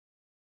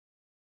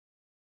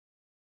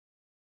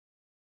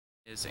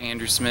Is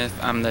Andrew Smith.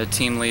 I'm the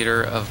team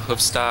leader of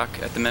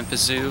Hoofstock at the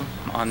Memphis Zoo.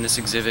 On this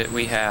exhibit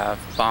we have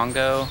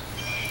Bongo.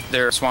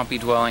 They're a swampy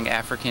dwelling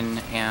African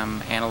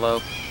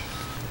antelope.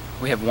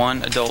 We have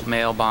one adult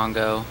male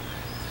bongo,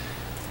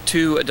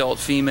 two adult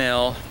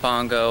female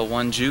bongo,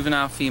 one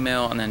juvenile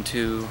female, and then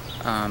two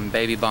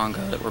baby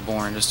bongo that were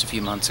born just a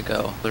few months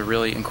ago. They're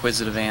really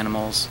inquisitive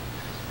animals.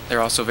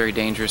 They're also very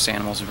dangerous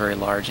animals and very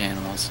large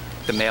animals.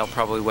 The male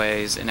probably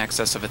weighs in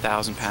excess of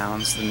 1,000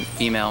 pounds. The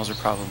females are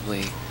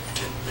probably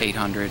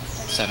 800,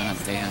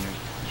 700, 800.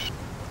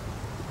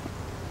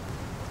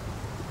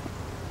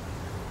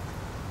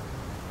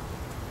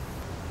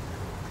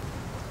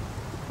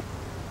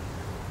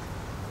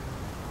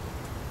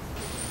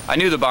 I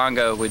knew the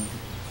bongo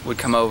would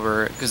come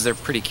over because they're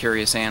pretty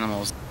curious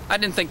animals. I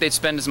didn't think they'd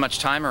spend as much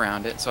time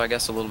around it, so I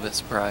guess a little bit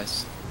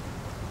surprised.